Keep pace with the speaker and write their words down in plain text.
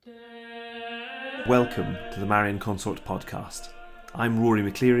Welcome to the Marian Consort podcast. I'm Rory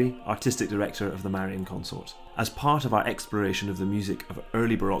McCleary, Artistic Director of the Marian Consort. As part of our exploration of the music of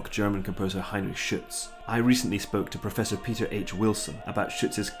early Baroque German composer Heinrich Schütz, I recently spoke to Professor Peter H. Wilson about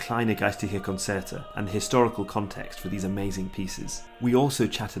Schütz's Kleine Geistige Konzerte and the historical context for these amazing pieces. We also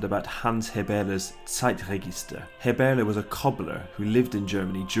chatted about Hans Heberle's Zeitregister. Heberle was a cobbler who lived in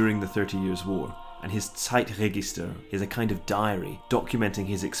Germany during the 30 Years' War, and his Zeitregister is a kind of diary documenting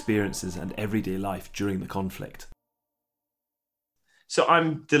his experiences and everyday life during the conflict. So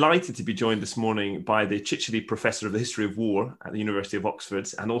I'm delighted to be joined this morning by the Chichely Professor of the History of War at the University of Oxford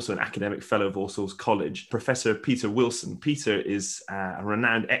and also an academic fellow of All Souls College, Professor Peter Wilson. Peter is a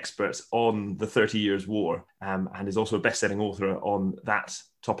renowned expert on the 30 Years' War and is also a best-selling author on that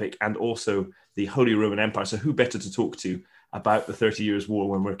topic and also the Holy Roman Empire. So who better to talk to about the 30 Years' War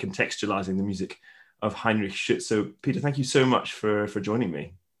when we're contextualizing the music of Heinrich Schütz. So Peter, thank you so much for joining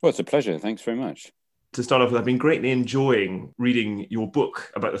me. Well, it's a pleasure. Thanks very much. To start off with, I've been greatly enjoying reading your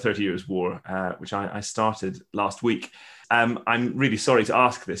book about the 30 Years' War, which I started last week. I'm really sorry to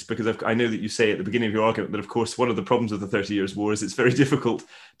ask this because I know that you say at the beginning of your argument that, of course, one of the problems of the 30 Years' War is it's very difficult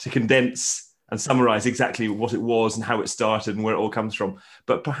to condense and summarize exactly what it was and how it started and where it all comes from.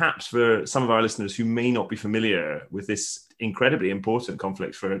 But perhaps for some of our listeners who may not be familiar with this incredibly important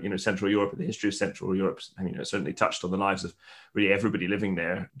conflict for Central Europe and the history of Central Europe, it certainly touched on the lives of really everybody living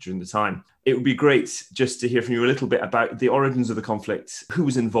there during the time. It would be great just to hear from you a little bit about the origins of the conflict, who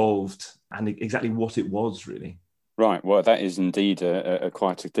was involved, and exactly what it was, really. Right. Well, that is indeed a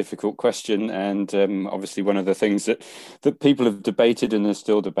quite a difficult question, and obviously one of the things that people have debated and are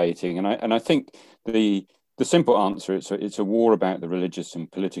still debating. And I think the simple answer is it's a war about the religious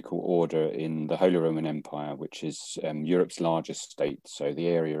and political order in the Holy Roman Empire, which is Europe's largest state. So the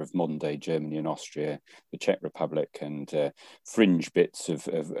area of modern day Germany and Austria, the Czech Republic, and fringe bits of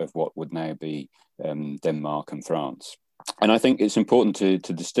what would now be Denmark and France. And I think it's important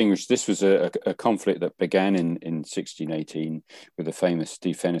to distinguish this was a conflict that began in 1618 with the famous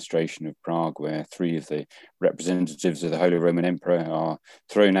defenestration of Prague, where three of the representatives of the Holy Roman Emperor are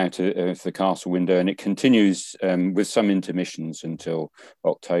thrown out of the castle window, and it continues with some intermissions until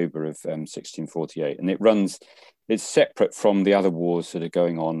October of 1648. And it's separate from the other wars that are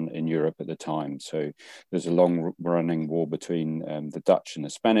going on in Europe at the time. So there's a long-running war between the Dutch and the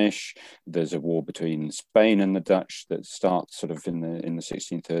Spanish. There's a war between Spain and the Dutch that starts sort of in the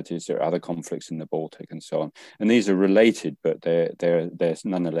 1630s. There are other conflicts in the Baltic and so on. And these are related, but they're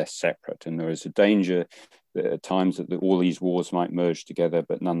nonetheless separate. And there is a danger at times that all these wars might merge together,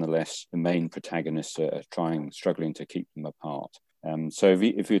 but nonetheless the main protagonists are struggling to keep them apart. So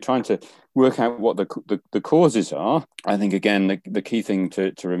if you're trying to work out what the causes are, I think again the key thing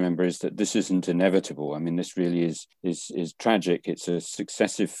to remember is that this isn't inevitable. I mean, this really is tragic. It's a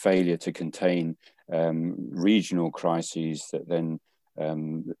successive failure to contain regional crises that then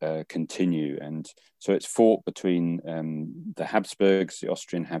continue, and so it's fought between the Habsburgs, the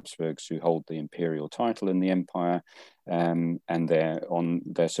Austrian Habsburgs, who hold the imperial title in the empire, and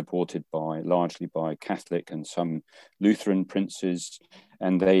they're supported largely by Catholic and some Lutheran princes,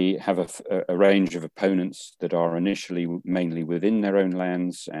 and they have a range of opponents that are initially mainly within their own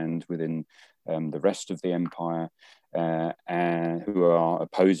lands and within the rest of the empire, and who are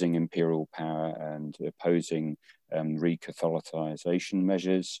opposing imperial power and opposing re-Catholicization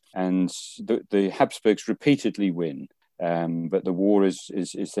measures. And the Habsburgs repeatedly win, but the war is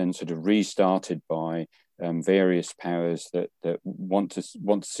then sort of restarted by various powers that want to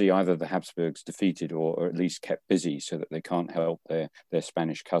see either the Habsburgs defeated or at least kept busy so that they can't help their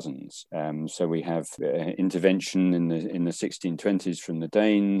Spanish cousins. So we have intervention in the 1620s from the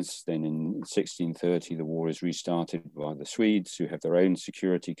Danes. Then in 1630, the war is restarted by the Swedes, who have their own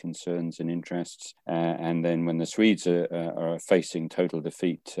security concerns and interests. And then when the Swedes are facing total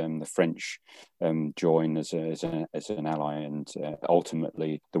defeat, the French join as an ally, and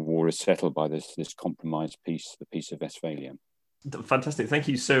ultimately the war is settled by this compromise peace, the Peace of Westphalia. Fantastic. Thank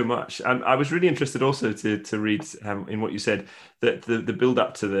you so much. I was really interested also to read in what you said that the build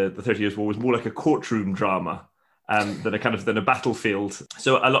up to the 30 Years' War was more like a courtroom drama than a battlefield.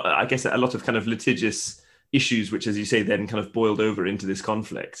 So I guess a lot of kind of litigious issues, which, as you say, then kind of boiled over into this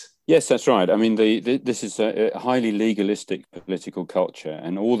conflict. Yes, that's right. I mean, this is a highly legalistic political culture,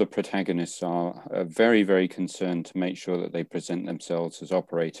 and all the protagonists are very, very concerned to make sure that they present themselves as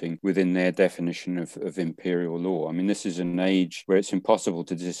operating within their definition of imperial law. I mean, this is an age where it's impossible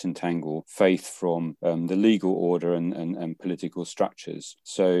to disentangle faith from the legal order and political structures.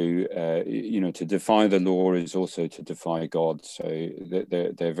 So, to defy the law is also to defy God. So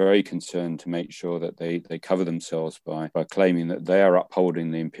they're very concerned to make sure that they cover themselves by claiming that they are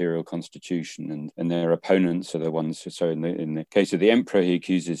upholding the imperial constitution, and their opponents are the ones. So in the case of the emperor, he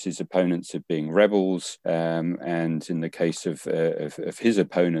accuses his opponents of being rebels, and in the case of his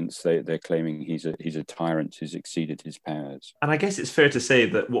opponents, they're claiming he's a tyrant who's exceeded his powers. And I guess it's fair to say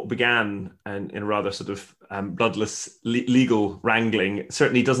that what began in a rather sort of bloodless legal wrangling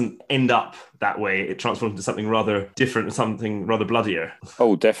certainly doesn't end up that way. It transforms into something rather different, something rather bloodier.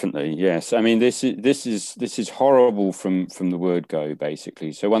 Oh, definitely, yes. I mean, this is horrible from the word go,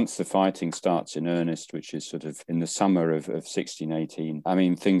 basically. So once the fighting starts in earnest, which is sort of in the summer of 1618, I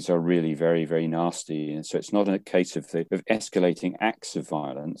mean, things are really very, very nasty. And so it's not a case of escalating acts of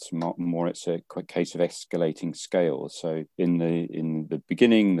violence, more it's a case of escalating scales. So in the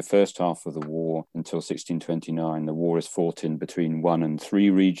beginning, the first half of the war until 1629, the war is fought in between 1 and 3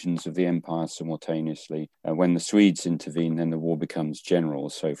 regions of the empire simultaneously. When the Swedes intervene, then the war becomes general.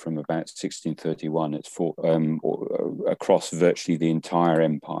 So from about 1631, it's fought across virtually the entire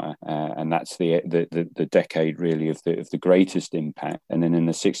empire, and that's the decade really of the greatest impact. And then in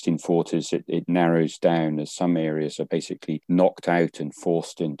the 1640s, it narrows down as some areas are basically knocked out and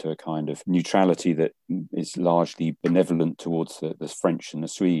forced into a kind of neutrality that is largely benevolent towards the French and the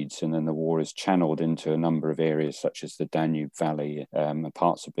Swedes. And then the war is channeled into a number of areas such as the Danube Valley,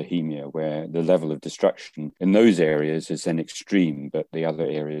 parts of Bohemia, where the level of destruction in those areas is then extreme, but the other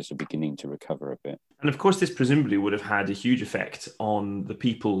areas are beginning to recover a bit. And of course, this presumably would have had a huge effect on the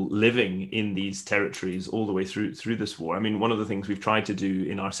people living in these territories all the way through this war. I mean, one of the things we've tried to do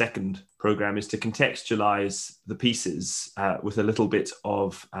in our second program is to contextualize the pieces with a little bit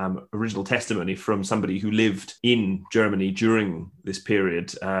of original testimony from somebody who lived in Germany during this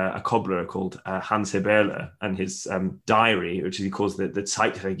period, a cobbler called Hans Heberle, and his diary, which he calls the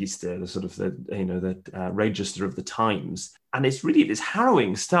Zeitregister, the sort of the register of the times. And it's really this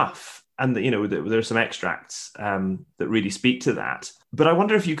harrowing stuff. And there are some extracts that really speak to that. But I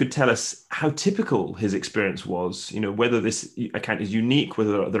wonder if you could tell us how typical his experience was, whether this account is unique,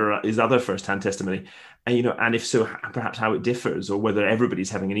 whether there is other first-hand testimony, and if so, perhaps how it differs, or whether everybody's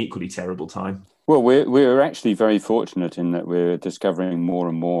having an equally terrible time. Well, we're actually very fortunate in that we're discovering more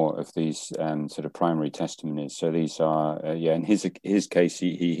and more of these sort of primary testimonies. So these are, in his case,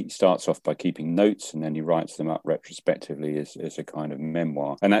 he starts off by keeping notes, and then he writes them up retrospectively as a kind of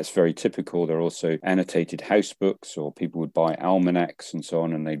memoir. And that's very typical. There are also annotated house books, or people would buy almanacs and so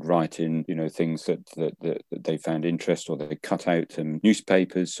on, and they'd write in, things that they found interest, or they cut out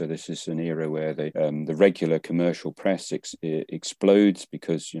newspapers. So this is an era where the regular commercial press explodes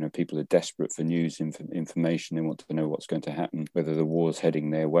because, people are desperate for news information. They want to know what's going to happen, whether the war's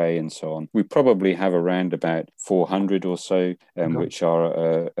heading their way, and so on. We probably have around about 400 or so, which are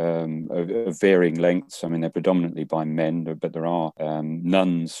of varying lengths. I mean, they're predominantly by men, but there are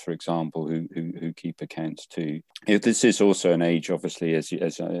nuns, for example, who keep accounts too. This is also an age, obviously, as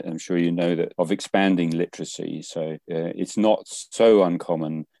I'm sure you know, that of expanding literacy. So it's not so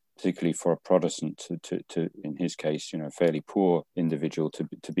uncommon, particularly for a Protestant to in his case, a fairly poor individual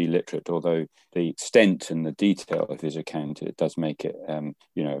to be literate, although the extent and the detail of his account, it does make it,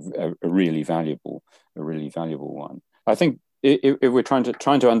 a really valuable one. I think if we're trying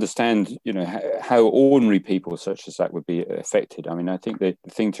to understand, how ordinary people such as that would be affected, I mean, I think the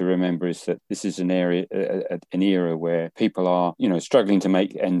thing to remember is that this is an era where people are, struggling to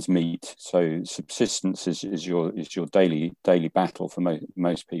make ends meet. So subsistence is your daily battle for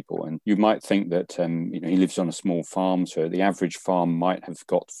most people. And you might think that, he lives on a small farm, so the average farm might have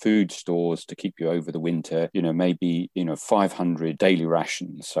got food stores to keep you over the winter, maybe, 500 daily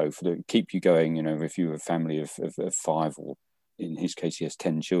rations. So keep you going, if you have a family of 5, or in his case, he has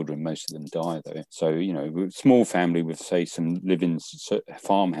 10 children. Most of them die, though. So, small family with, say, some live-ins,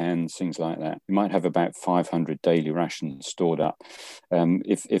 farm hands, things like that. You might have about 500 daily rations stored up.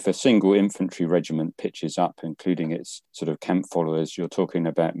 If a single infantry regiment pitches up, including its sort of camp followers, you're talking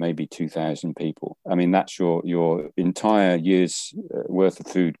about maybe 2,000 people. I mean, that's your entire year's worth of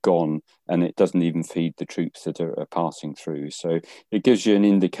food gone, and it doesn't even feed the troops that are passing through. So it gives you an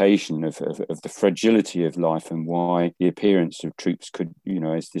indication of the fragility of life, and why the appearance of troops could,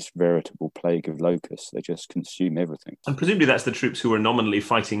 as this veritable plague of locusts. They just consume everything. And presumably that's the troops who are nominally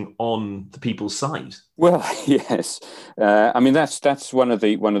fighting on the people's side. Well, yes. I mean, that's one of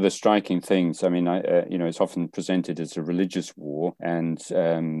the striking things. I mean, it's often presented as a religious war, and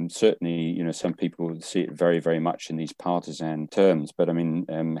certainly, some people see it very, very much in these partisan terms. But I mean,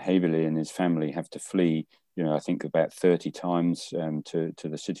 Heberle and his family have to flee I think about 30 times to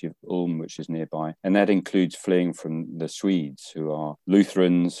the city of Ulm, which is nearby. And that includes fleeing from the Swedes, who are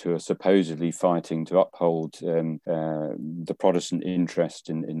Lutherans, who are supposedly fighting to uphold the Protestant interest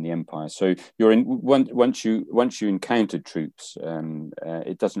in the empire. So you're in once you encounter troops,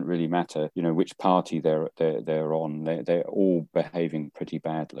 it doesn't really matter, which party they're on. They're all behaving pretty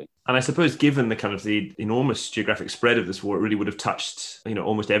badly. And I suppose, given the kind of the enormous geographic spread of this war, it really would have touched,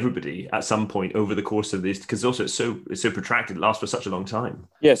 almost everybody at some point over the course of this, because also it's so protracted, it lasts for such a long time.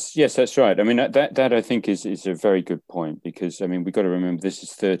 Yes, that's right. I mean, that I think is a very good point, because, I mean, we've got to remember this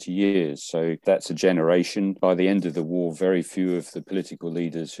is 30 years. So that's a generation. By the end of the war, very few of the political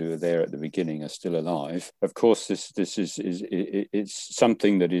leaders who are there at the beginning are still alive. Of course, this is it's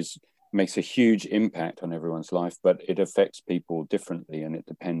something that makes a huge impact on everyone's life, but it affects people differently, and it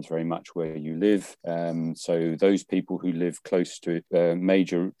depends very much where you live. So those people who live close to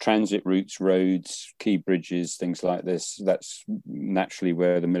major transit routes, roads, key bridges, things like this, that's naturally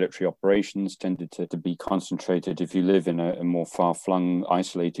where the military operations tended to be concentrated. If you live in a more far-flung,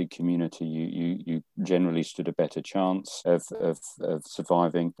 isolated community, you generally stood a better chance of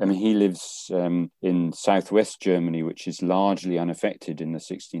surviving. I mean, he lives in southwest Germany, which is largely unaffected in the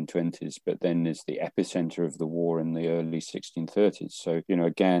 1620s. But then is the epicenter of the war in the early 1630s. So,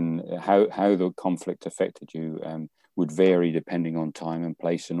 again, how the conflict affected you would vary depending on time and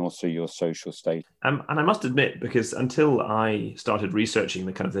place, and also your social state. And I must admit, because until I started researching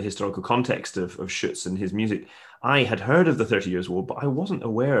the kind of the historical context of Schütz and his music, I had heard of the 30 Years' War, but I wasn't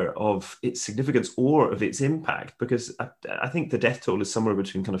aware of its significance or of its impact, because I think the death toll is somewhere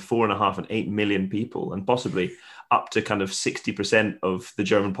between kind of 4.5 and 8 million people, and possibly up to kind of 60% of the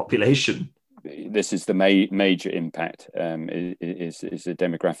German population. This is the major impact, is the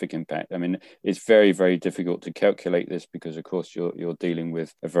demographic impact. I mean, it's very, very difficult to calculate this, because, of course, you're dealing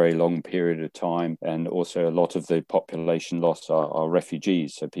with a very long period of time, and also a lot of the population loss are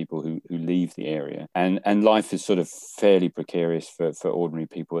refugees, so people who leave the area. And life is sort of fairly precarious for ordinary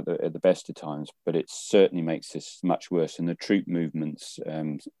people at the best of times, but it certainly makes this much worse. And the troop movements,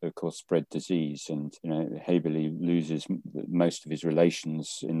 of course, spread disease, and Heberle loses most of his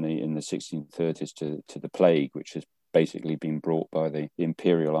relations in the 1630s to the plague, which has basically been brought by the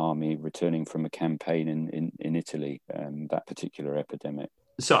imperial army returning from a campaign in Italy, that particular epidemic.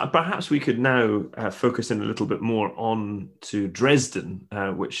 So perhaps we could now focus in a little bit more on to Dresden,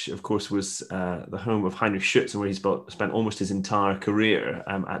 which, of course, was the home of Heinrich Schütz, and where he spent almost his entire career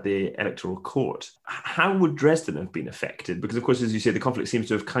at the electoral court. How would Dresden have been affected? Because, of course, as you say, the conflict seems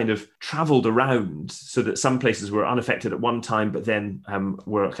to have kind of travelled around, so that some places were unaffected at one time, but then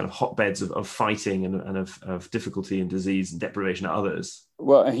were kind of hotbeds of fighting and of difficulty and disease and deprivation at others.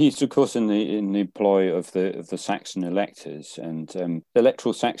 Well, he's, of course, in the employ of the Saxon electors, and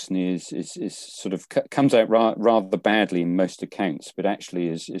electoral Saxony is sort of comes out rather badly in most accounts, but actually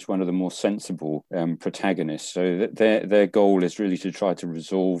is one of the more sensible protagonists. So their goal is really to try to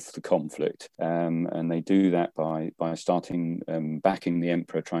resolve the conflict, and they do that by starting backing the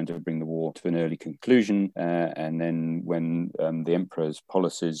emperor, trying to bring the war to an early conclusion, and then when the emperor's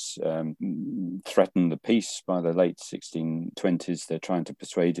policies threaten the peace by the late 1620s, they're trying to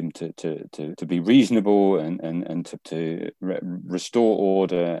persuade him to be reasonable and to restore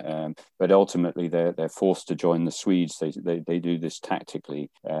order, but ultimately they're forced to join the Swedes. They do this tactically.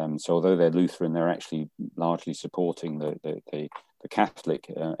 So although they're Lutheran, they're actually largely supporting the Catholic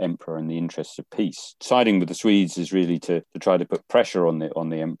emperor in the interests of peace. Siding with the Swedes is really to try to put pressure on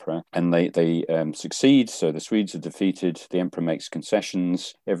the emperor, and they succeed. So the Swedes are defeated. The emperor makes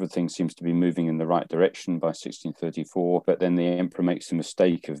concessions. Everything seems to be moving in the right direction by 1634. But then the emperor makes the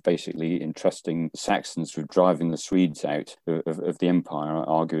mistake of basically entrusting the Saxons with driving the Swedes out of the empire,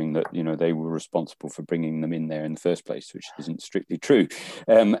 arguing that they were responsible for bringing them in there in the first place, which isn't strictly true.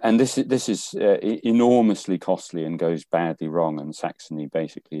 And this is enormously costly and goes badly wrong. And Saxony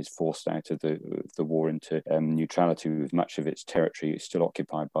basically is forced out of the war into neutrality, with much of its territory still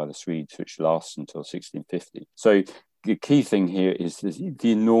occupied by the Swedes, which lasts until 1650. So the key thing here is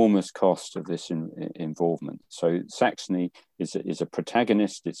the enormous cost of this involvement. So Saxony is a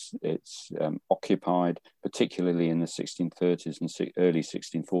protagonist. It's occupied, particularly in the 1630s and early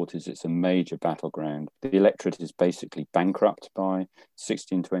 1640s. It's a major battleground. The electorate is basically bankrupt by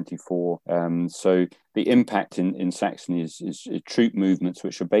 1624. So the impact in Saxony is troop movements,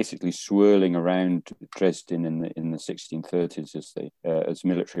 which are basically swirling around Dresden in the 1630s as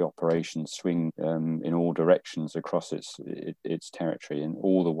military operations swing in all directions across its territory, and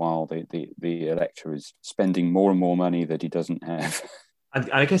all the while the elector is spending more and more money that he doesn't have. And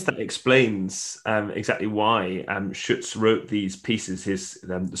I guess that explains exactly why Schütz wrote these pieces,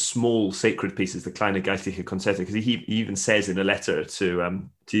 the small sacred pieces, the Kleine Geistliche Konzerte, because he even says in a letter to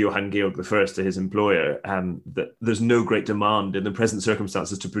Johann Georg I, to his employer, that there's no great demand in the present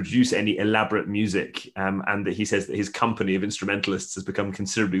circumstances to produce any elaborate music, and that he says that his company of instrumentalists has become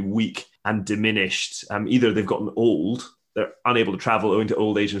considerably weak and diminished. Either they've gotten old, they're unable to travel owing to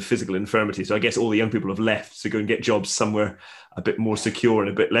old age and physical infirmity. So I guess all the young people have left to go and get jobs somewhere a bit more secure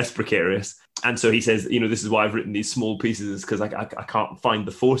and a bit less precarious. And so he says, this is why I've written these small pieces, because I can't find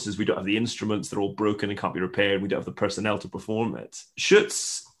the forces. We don't have the instruments. They're all broken and can't be repaired. We don't have the personnel to perform it.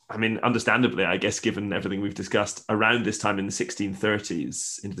 Schütz, I mean, understandably, I guess, given everything we've discussed, around this time in the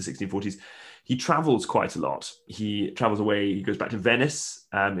 1630s into the 1640s, he travels quite a lot. He travels away. He goes back to Venice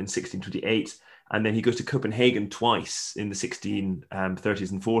in 1628. And then he goes to Copenhagen twice in the 1630s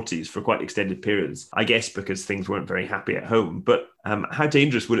and 40s for quite extended periods, I guess because things weren't very happy at home. But how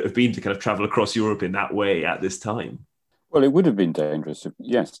dangerous would it have been to kind of travel across Europe in that way at this time? Well, it would have been dangerous.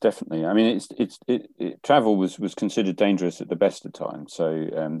 Yes, definitely. I mean, travel was considered dangerous at the best of times. So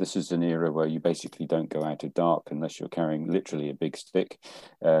this is an era where you basically don't go out at dark unless you're carrying literally a big stick.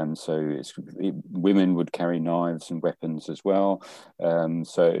 Women would carry knives and weapons as well.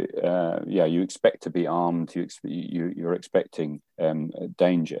 You expect to be armed. You're expecting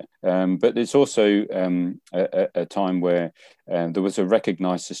danger. But it's also a time where there was a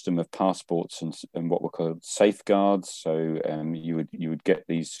recognized system of passports and what were called safeguards. So you would get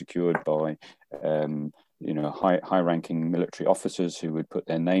these secured by high-ranking military officers who would put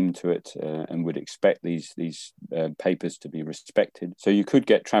their name to it and would expect these papers to be respected. So you could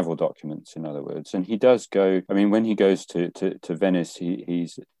get travel documents, in other words. And he does go. I mean, when he goes to Venice,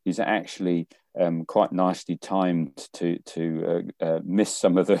 he's actually quite nicely timed to miss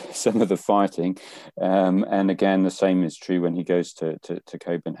some of the fighting. And again, the same is true when he goes to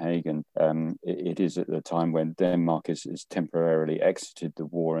Copenhagen. It is at the time when Denmark is temporarily exited the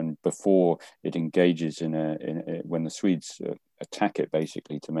war, and before it engages in when the Swedes attack it,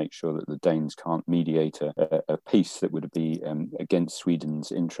 basically to make sure that the Danes can't mediate a peace that would be against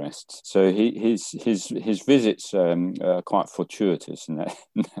Sweden's interests. So his visits are quite fortuitous in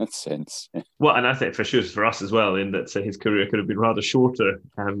that sense. Well, and I think for sure for us as well, in that his career could have been rather shorter,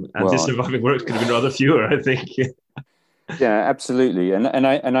 and his Well, surviving works could have been rather fewer, I think. yeah, absolutely, and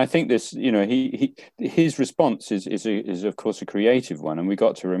I think this, his response is of course a creative one, and we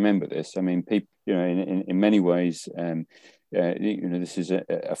got to remember this. I mean, people, in many ways, this is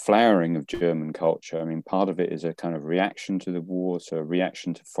a flowering of German culture. I mean, part of it is a kind of reaction to the war, so a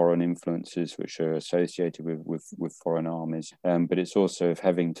reaction to foreign influences which are associated with foreign armies, but it's also of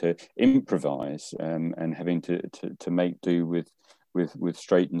having to improvise and having to make do with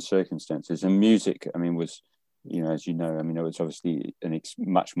straitened circumstances. And music, I mean, was, as you know, I mean, it was obviously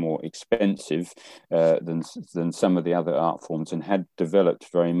much more expensive than some of the other art forms, and had developed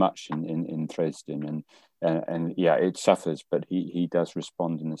very much in Dresden. And it suffers, but he does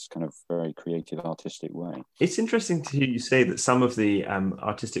respond in this kind of very creative, artistic way. It's interesting to hear you say that some of the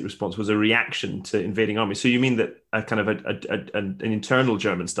artistic response was a reaction to invading armies. So you mean that a kind of an internal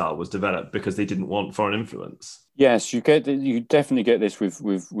German style was developed because they didn't want foreign influence? Yes, you definitely get this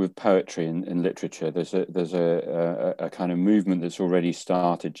with poetry and literature. There's a kind of movement that's already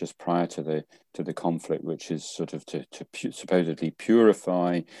started just prior to the conflict, which is sort of to supposedly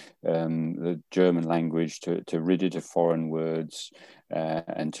purify the German language, to rid it of foreign words,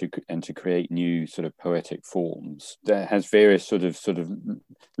 and to create new sort of poetic forms. That has various sort of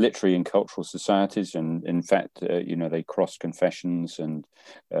literary and cultural societies, and in fact, they cross confessions, and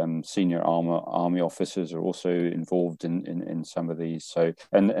senior army officers are also involved in some of these. So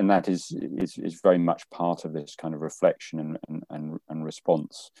and that is very much part of this kind of reflection and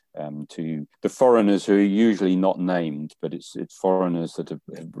response to the foreigners who are usually not named, but it's foreigners that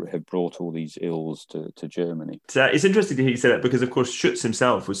have brought all these ills to Germany. It's interesting to hear you say that, because of course Schütz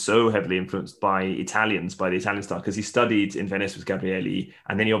himself was so heavily influenced by the Italian style, because he studied in Venice with Gabrieli,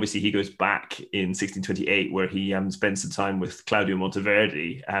 and then he goes back in 1628 where he spends some time with Claudio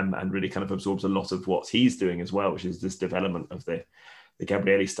Monteverdi, and really kind of absorbs a lot of what he's doing as well, which is this development of the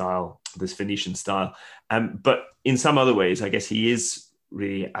Gabrieli style, this Venetian style. But in some other ways, I guess he is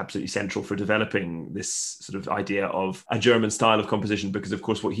really absolutely central for developing this sort of idea of a German style of composition, because of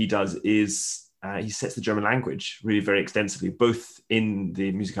course what he does is he sets the German language really very extensively, both in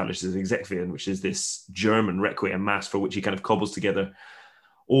the Musikalisches Exekvieren, which is this German requiem mass for which he kind of cobbles together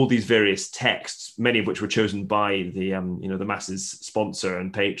all these various texts, many of which were chosen by the mass's sponsor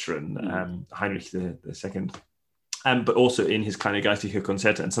and patron, Heinrich II, but also in his Kleine Geistliche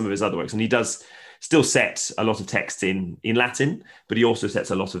Konzerte and some of his other works. And he does still sets a lot of text in Latin, but he also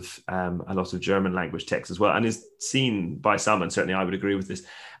sets a lot of German language text as well, and is seen by some, and certainly I would agree with this,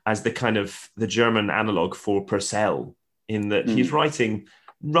 as the kind of the German analog for Purcell, in that he's writing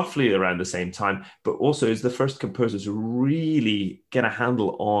roughly around the same time, but also is the first composer to really get a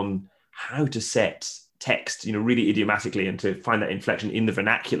handle on how to set text, really idiomatically, and to find that inflection in the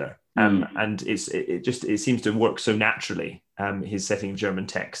vernacular. And it seems to work so naturally. His setting German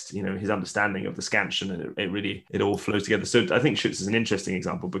text, his understanding of the scansion, and it all flows together. So I think Schütz is an interesting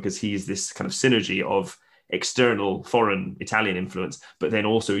example because he's this kind of synergy of external foreign Italian influence, but then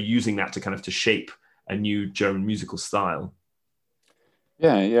also using that to shape a new German musical style.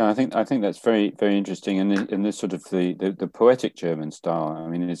 Yeah. I think that's very, very interesting. And in this sort of the poetic German style, I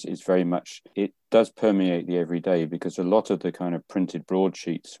mean, it's very much, it does permeate the everyday, because a lot of the kind of printed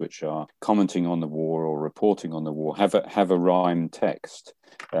broadsheets which are commenting on the war or reporting on the war have a rhymed text.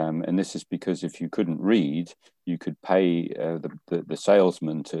 And this is because if you couldn't read, you could pay the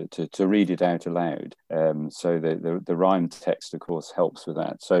salesman to read it out aloud. So the rhymed text, of course, helps with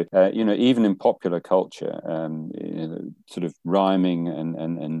that. So even in popular culture, sort of rhyming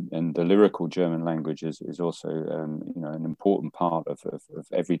and the lyrical German language is also an important part of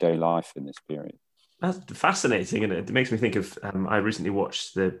everyday life in this period. That's fascinating, and it makes me think of I recently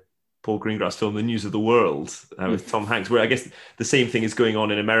watched the Paul Greengrass film The News of the World with Tom Hanks, where I guess the same thing is going on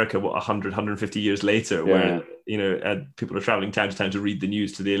in America 150 years later, where people are traveling town to town to read the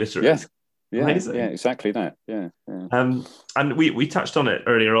news to the illiterate. Yeah, exactly that. Yeah. And we touched on it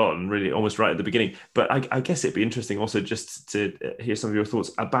earlier on, really almost right at the beginning, but I guess it'd be interesting also just to hear some of your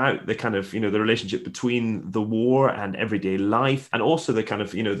thoughts about the kind of, the relationship between the war and everyday life, and also the kind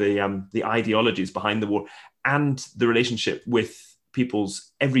of, the ideologies behind the war, and the relationship with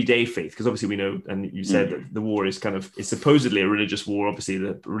people's everyday faith, because obviously we know, and you said that the war is supposedly a religious war. Obviously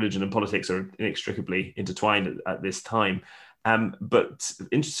the religion and politics are inextricably intertwined at this time. But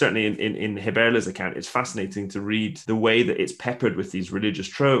certainly in Heberle's account, it's fascinating to read the way that it's peppered with these religious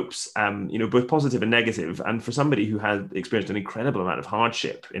tropes, both positive and negative. And for somebody who had experienced an incredible amount of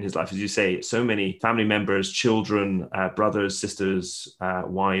hardship in his life, as you say, so many family members, children, brothers, sisters,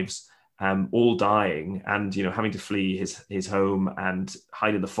 wives, all dying, and having to flee his home and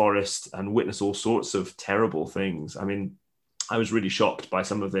hide in the forest and witness all sorts of terrible things. I mean, I was really shocked by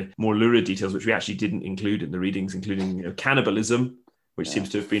some of the more lurid details, which we actually didn't include in the readings, including cannibalism, which seems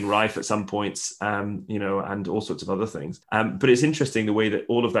to have been rife at some points, and all sorts of other things. But it's interesting the way that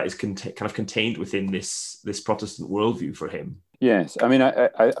all of that is kind of contained within this Protestant worldview for him. Yes, I mean,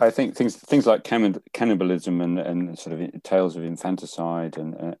 I think things like cannibalism and sort of tales of infanticide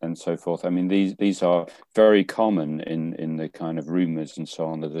and so forth. I mean, these are very common in the kind of rumors and so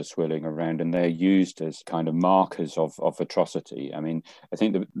on that are swirling around, and they're used as kind of markers of atrocity. I mean, I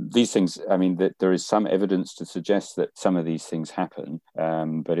think that these things, I mean, that there is some evidence to suggest that some of these things happen,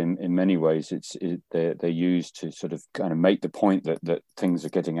 but in many ways they're used to sort of kind of make the point that things are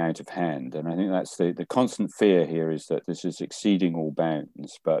getting out of hand. And I think that's the constant fear here, is that this is exceeding all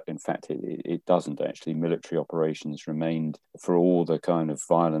bounds, but in fact it doesn't actually. Military operations remained, for all the kind of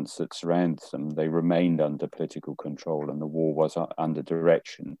violence that surrounds them, they remained under political control, and the war was under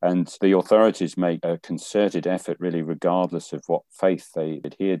direction. And the authorities make a concerted effort, really regardless of what faith they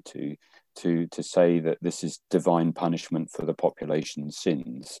adhered to say that this is divine punishment for the population's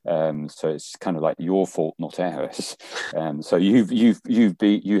sins. So it's kind of like your fault, not ours. So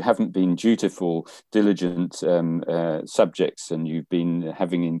you haven't been dutiful, diligent subjects, and you've been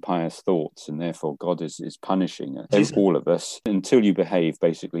having impious thoughts, and therefore God is punishing all of us until you behave.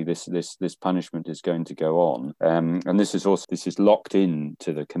 Basically, this punishment is going to go on, and this is locked in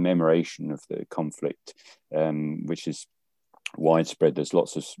to the commemoration of the conflict, which is widespread. There's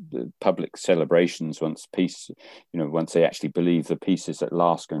lots of public celebrations once they actually believe the peace is at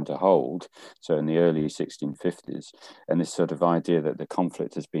last going to hold. So in the early 1650s, and this sort of idea that the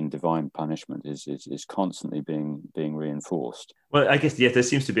conflict has been divine punishment is constantly being reinforced. Well, I guess, there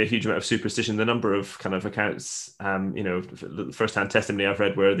seems to be a huge amount of superstition. The number of kind of accounts, first-hand testimony I've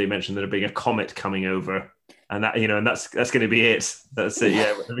read where they mention there being a comet coming over, and that, and that's going to be it. That's it.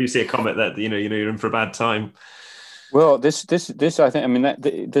 Yeah, if you see a comet, that you're in for a bad time. Well, this I think, I mean,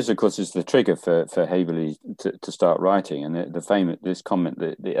 this of course is the trigger for Haverly to start writing, and the famous this comment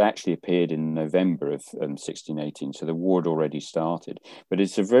that it actually appeared in November of 1618, so the war had already started. But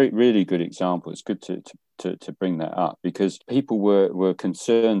it's a really good example. It's good to to bring that up, because people were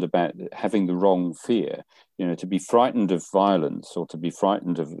concerned about having the wrong fear. To be frightened of violence or to be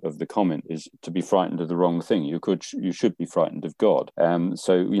frightened of the comment is to be frightened of the wrong thing. You should be frightened of God.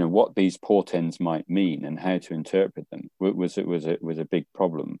 So what these portents might mean and how to interpret them was a big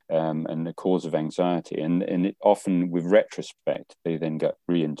problem, and the cause of anxiety. And it often, with retrospect, they then got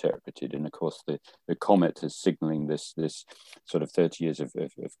reinterpreted. And of course, the comet is signaling this sort of 30 years of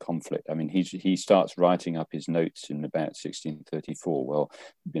conflict. I mean, he starts writing up his notes in about 1634. Well,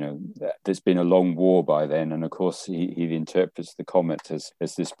 there's been a long war by then. And of course, he interprets the comet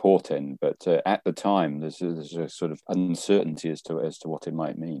as this portent, but at the time, there's a sort of uncertainty as to what it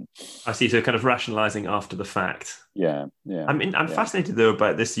might mean. I see. So kind of rationalizing after the fact. Yeah. I'm fascinated though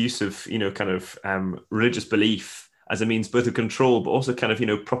about this use of religious belief as a means both of control, but also kind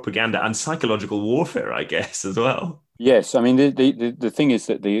of propaganda and psychological warfare, I guess, as well. Yes, I mean the thing is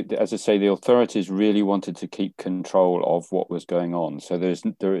that as I say, the authorities really wanted to keep control of what was going on. So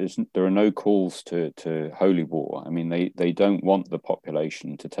there are no calls to holy war. I mean they don't want the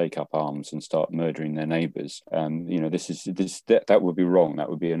population to take up arms and start murdering their neighbours. That would be wrong. That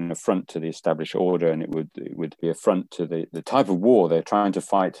would be an affront to the established order, and it would be affront to the type of war they're trying to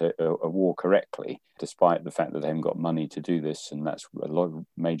fight a war correctly, despite the fact that they haven't got money to do this, and that's a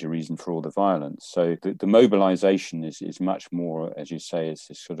major reason for all the violence. So the mobilization is much more, as you say, it's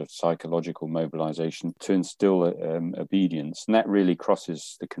this sort of psychological mobilization to instill obedience, and that really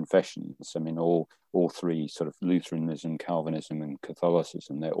crosses the confessions. I mean, all three, sort of Lutheranism, Calvinism, and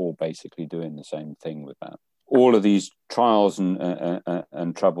Catholicism, they're all basically doing the same thing with that. All of these trials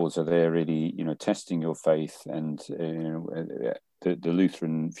and troubles are there really, testing your faith, and the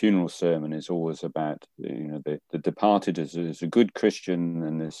Lutheran funeral sermon is always about the departed as a good Christian,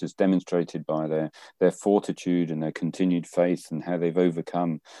 and this is demonstrated by their fortitude and their continued faith and how they've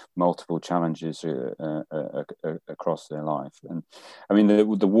overcome multiple challenges across their life. And I mean,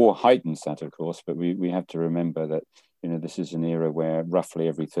 the war heightens that, of course, but we have to remember that this is an era where roughly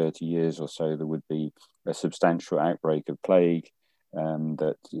every 30 years or so there would be a substantial outbreak of plague.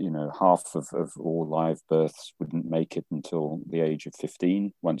 That half of all live births wouldn't make it until the age of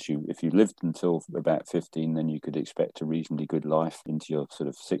 15. If you lived until about 15, then you could expect a reasonably good life into your sort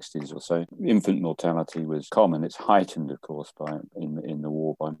of 60s or so. Infant mortality was common. It's heightened, of course, in the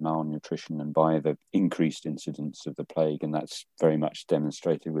war by malnutrition and by the increased incidence of the plague, and that's very much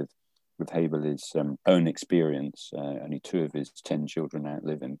demonstrated with Haberle's own experience. Only 2 of his 10 children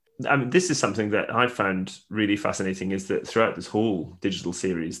outlive him. I mean, this is something that I found really fascinating, is that throughout this whole digital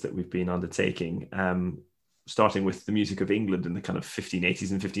series that we've been undertaking, starting with the music of England in the kind of 1580s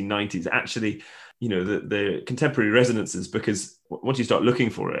and 1590s, actually, the contemporary resonances, because once you start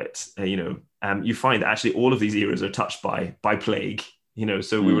looking for it, you find that actually all of these eras are touched by plague.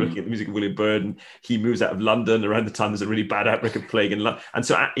 So we were looking at the music of William Byrd, and he moves out of London around the time there's a really bad outbreak of plague in London. And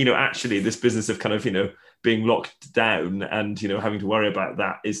so, actually this business of kind of, being locked down and, having to worry about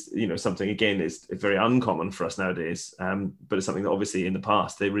that is, something, again, is very uncommon for us nowadays. But it's something that obviously in the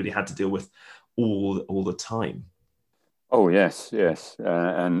past they really had to deal with all the time. Oh, yes. The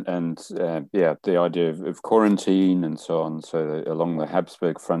idea of quarantine and so on. So along the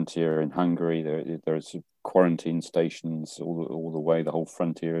Habsburg frontier in Hungary, there's quarantine stations all the way. The whole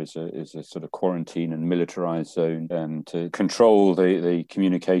frontier is a sort of quarantine and militarized zone, to control the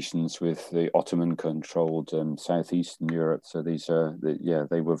communications with the Ottoman-controlled southeastern Europe. So these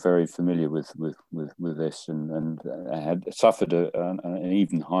they were very familiar with this, and had suffered an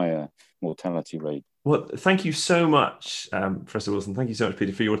even higher mortality rate. Well, thank you so much, Professor Wilson. Thank you so much,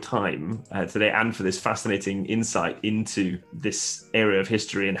 Peter, for your time today, and for this fascinating insight into this area of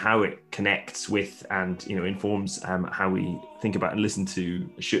history and how it connects with and informs how we think about and listen to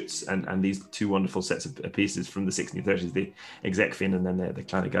Schütz and these 2 wonderful sets of pieces from the 1630s, the Exequian and then the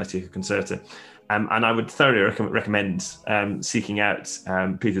Kleine Geistige Concerta. And I would thoroughly recommend seeking out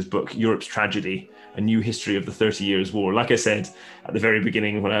Peter's book, Europe's Tragedy, A New History of the 30 Years' War. Like I said at the very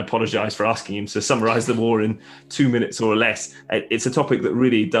beginning, when I apologized for asking him to summarize the war in 2 minutes or less, it's a topic that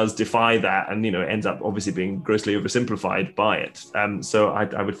really does defy that, and ends up obviously being grossly oversimplified by it. So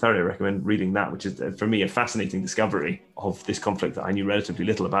I would thoroughly recommend reading that, which is, for me, a fascinating discovery of this conflict that I knew relatively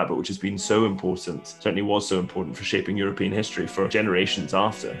little about, but which has been so important, certainly was so important for shaping European history for generations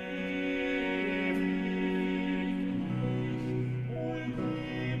after.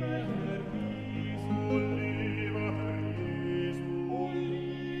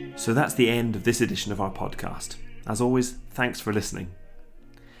 So that's the end of this edition of our podcast. As always, thanks for listening.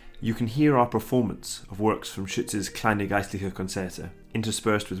 You can hear our performance of works from Schutz's Kleine Geistliche Konzerte,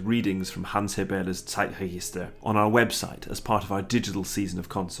 interspersed with readings from Hans Heberle's Zeitregister, on our website as part of our digital season of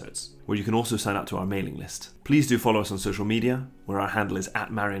concerts, where you can also sign up to our mailing list. Please do follow us on social media, where our handle is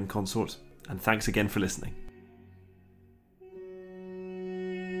 @MarionConsort, and thanks again for listening.